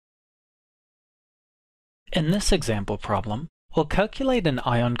In this example problem, we'll calculate an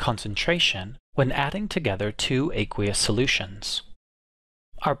ion concentration when adding together two aqueous solutions.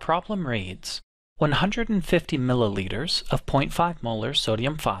 Our problem reads, 150 milliliters of 0.5 molar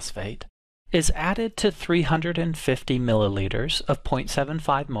sodium phosphate is added to 350 milliliters of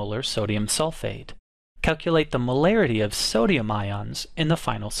 0.75 molar sodium sulfate. Calculate the molarity of sodium ions in the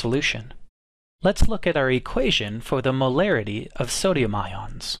final solution. Let's look at our equation for the molarity of sodium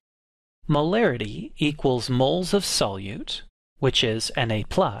ions. Molarity equals moles of solute, which is Na+,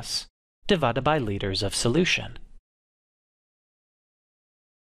 divided by liters of solution.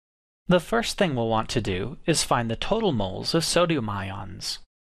 The first thing we'll want to do is find the total moles of sodium ions.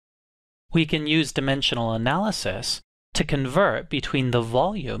 We can use dimensional analysis to convert between the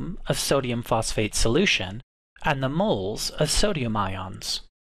volume of sodium phosphate solution and the moles of sodium ions.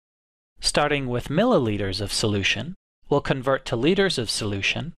 Starting with milliliters of solution, we'll convert to liters of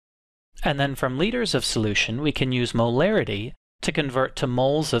solution, and then from liters of solution we can use molarity to convert to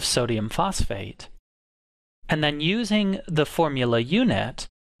moles of sodium phosphate. And then using the formula unit,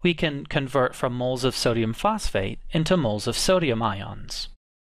 we can convert from moles of sodium phosphate into moles of sodium ions.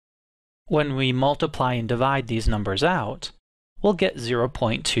 When we multiply and divide these numbers out, we'll get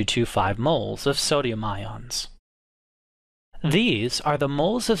 0.225 moles of sodium ions. These are the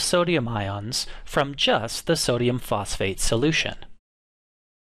moles of sodium ions from just the sodium phosphate solution.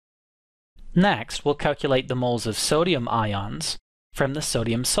 Next, we'll calculate the moles of sodium ions from the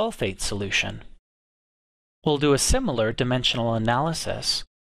sodium sulfate solution. We'll do a similar dimensional analysis,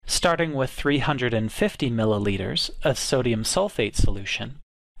 starting with 350 milliliters of sodium sulfate solution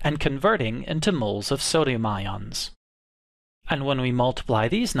and converting into moles of sodium ions. And when we multiply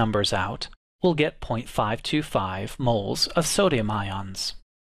these numbers out, we'll get 0.525 moles of sodium ions.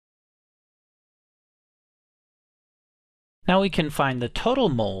 Now we can find the total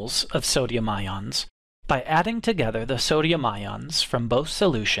moles of sodium ions by adding together the sodium ions from both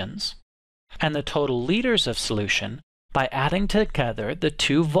solutions and the total liters of solution by adding together the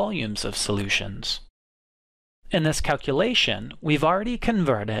two volumes of solutions. In this calculation, we've already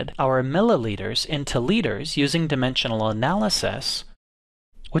converted our milliliters into liters using dimensional analysis,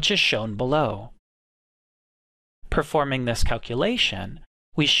 which is shown below. Performing this calculation,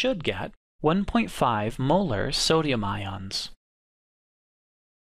 we should get 1.5 molar sodium ions.